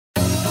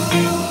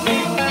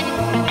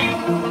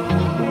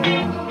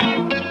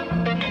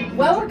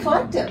Well, we're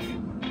collective,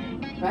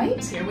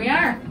 right? Here we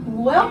are.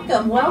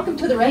 Welcome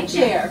to the Right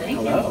Chair.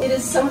 Thank you. It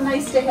is so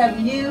nice to have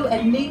you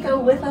and Nico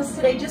with us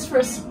today just for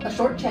a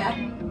short chat.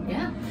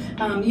 Yeah.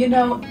 You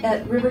know,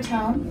 at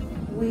Rivertown,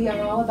 we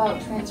are all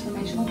about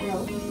transformational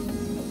growth.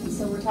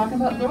 So we're talking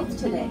about growth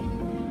today.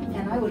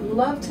 And I would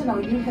love to know,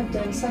 you have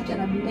done such an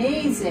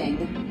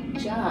amazing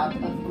job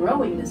of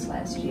growing this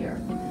last year.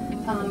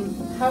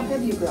 How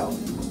have you grown?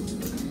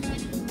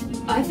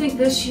 I think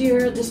this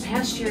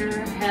past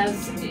year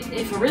has,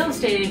 if a real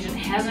estate agent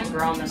hasn't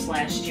grown this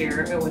last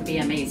year, it would be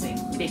amazing,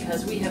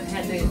 because we have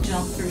had to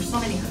jump through so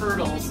many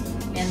hurdles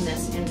in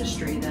this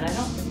industry that I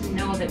don't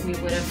know that we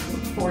would have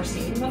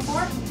foreseen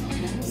before.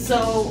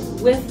 So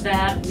with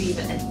that, we've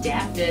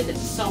adapted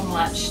so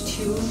much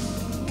to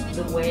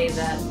the way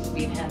that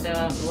we've had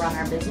to run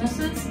our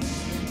businesses.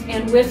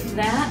 And with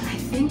that, I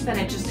think that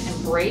I just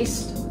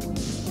embraced,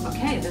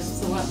 okay,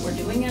 this is what we're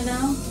doing it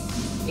now.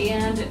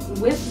 And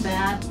with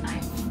that, I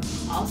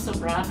also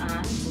brought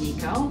on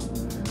Nico,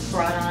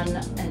 brought on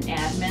an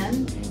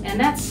admin, and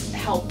that's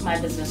helped my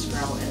business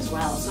grow as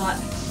well. So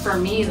for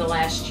me, the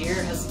last year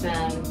has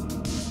been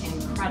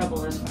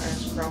incredible as far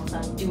as growth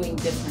on doing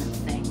different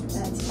things.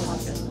 That's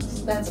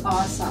awesome. That's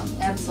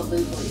awesome.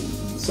 Absolutely.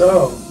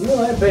 So, you and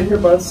I have been here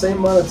about the same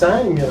amount of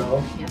time, you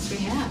know. Yes, we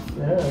have.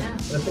 Yeah.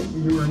 I think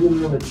you were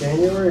either in the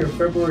January or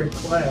February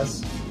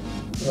class,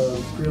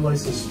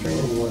 pre-license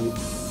training when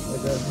I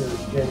got here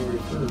January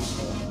 1st.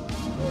 So,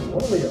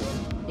 one or the other.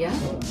 Yeah.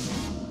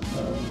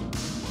 So,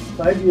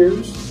 5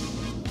 years,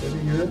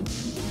 every year,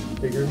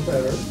 bigger and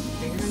better.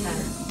 Bigger and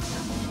better.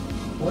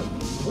 What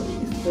do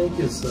you think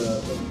is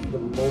the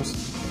most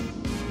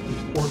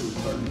important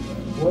part of that?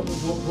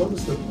 What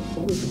was the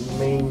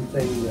main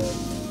thing that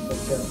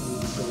got you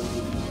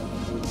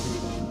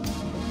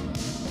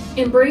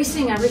going?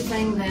 Embracing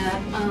everything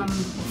that,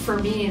 for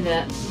me,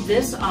 that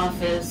this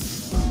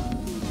office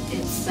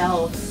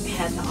itself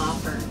had to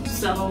offer.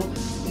 So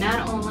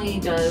not only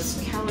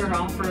does Keller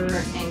offer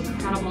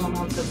incredible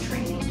amounts of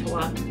training to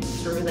walk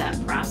through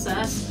that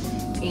process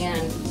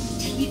and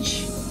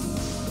teach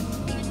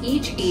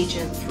each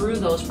agent through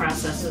those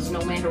processes,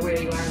 no matter where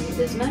you are in the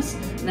business,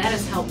 and that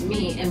has helped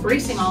me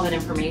embracing all that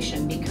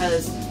information,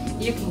 because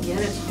you can get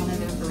a ton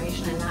of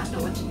information and not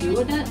know what to do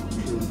with it.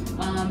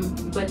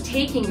 But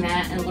taking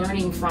that and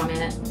learning from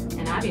it,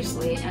 and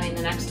obviously, I mean,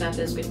 the next step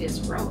is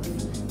growth.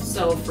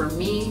 So for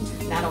me,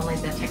 not only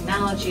the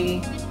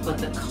technology, but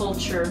the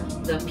culture,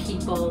 the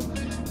people,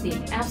 the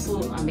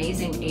absolute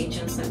amazing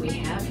agents that we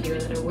have here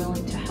that are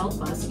willing to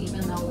help us,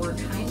 even though we're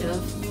kind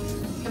of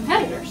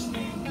competitors.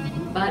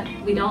 But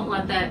we don't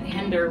let that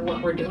hinder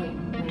what we're doing,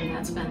 and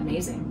that's been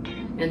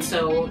amazing. And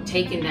so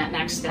taking that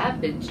next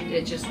step,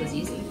 it just was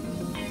easy.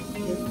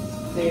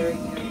 Very,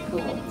 very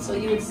cool. So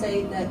you would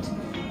say that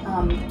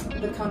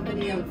the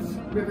company of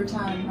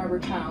Rivertown and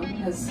Harbortown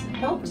has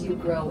helped you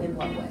grow in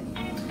what way?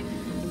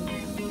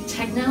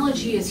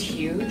 Technology is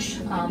huge,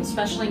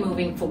 especially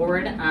moving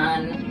forward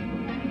on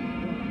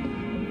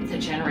the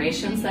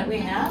generations that we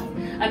have.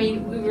 I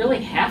mean, we really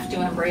have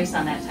to embrace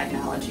on that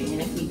technology,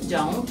 and if we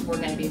don't, we're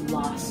going to be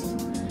lost.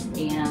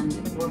 And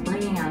we're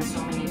bringing on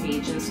so many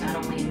agents, not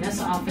only in this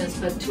office,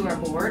 but to our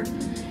board.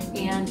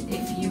 And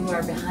if you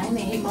are behind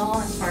the 8 ball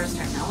as far as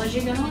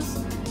technology goes,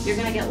 you're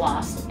going to get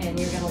lost, and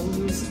you're going to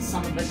lose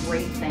some of the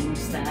great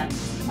things that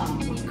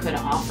we could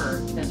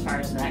offer as far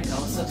as that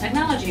goes. So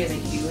technology is a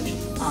huge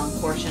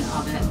portion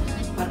of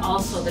it, but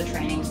also the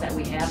trainings that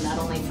we have, not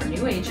only for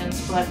new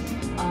agents, but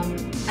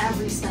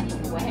every step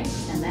of the way.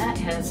 And that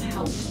has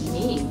helped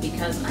me,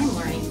 because I'm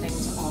learning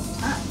things all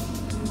the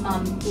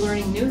time.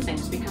 Learning new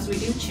things, because we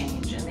do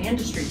change and the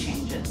industry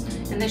changes.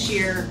 And this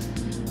year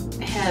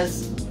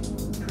has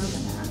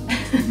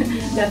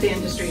proven that the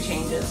industry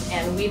changes,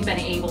 and we've been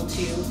able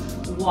to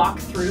walk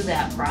through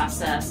that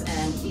process,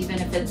 and even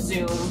if it's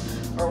Zoom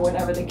or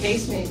whatever the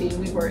case may be,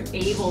 we were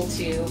able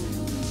to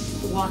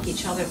walk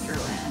each other through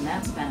it, and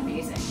that's been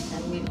amazing.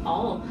 And we've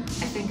all,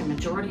 I think a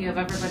majority of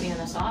everybody in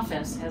this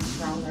office has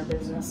grown their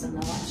business in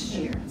the last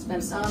year. It's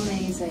been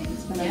amazing.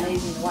 It's been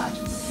amazing to watch.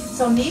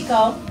 So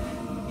Nico,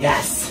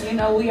 yes, you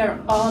know, we are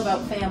all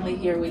about family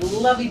here. We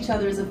love each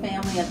other as a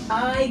family, and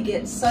I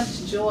get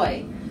such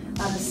joy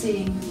out of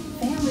seeing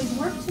families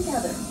work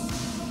together.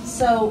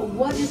 So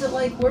what is it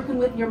like working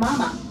with your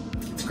mama?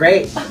 it's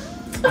great.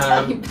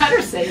 You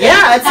better say that.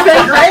 Yeah, it's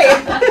been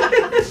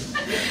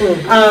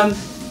great.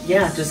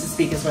 Yeah, just to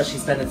speak as what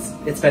she's been,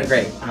 it's been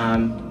great.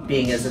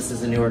 Being as this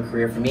is a newer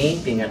career for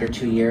me, being under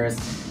 2 years,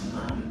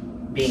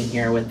 being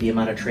here with the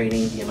amount of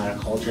training, the amount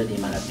of culture, the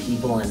amount of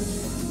people, and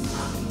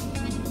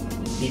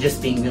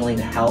just being willing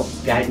to help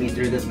guide me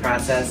through this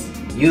process.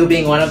 You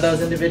being one of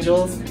those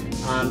individuals,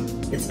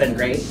 it's been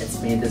great.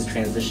 It's made this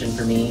transition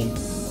for me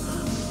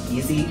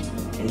easy,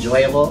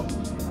 enjoyable.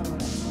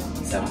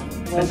 So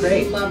it's Well, been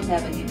great. we love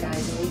having you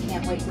guys, and we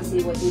can't wait to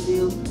see what you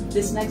do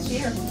this next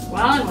year.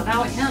 Well, and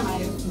without him, I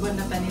wouldn't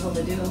have been able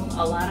to do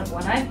a lot of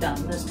what I've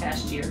done this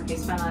past year.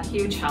 He's been a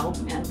huge help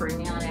and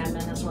bringing on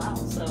admin as well,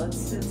 so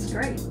it's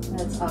great.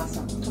 That's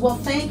awesome. Well,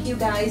 thank you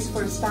guys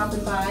for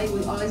stopping by.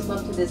 We always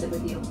love to visit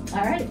with you.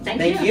 All right, thank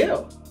Thank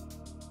you.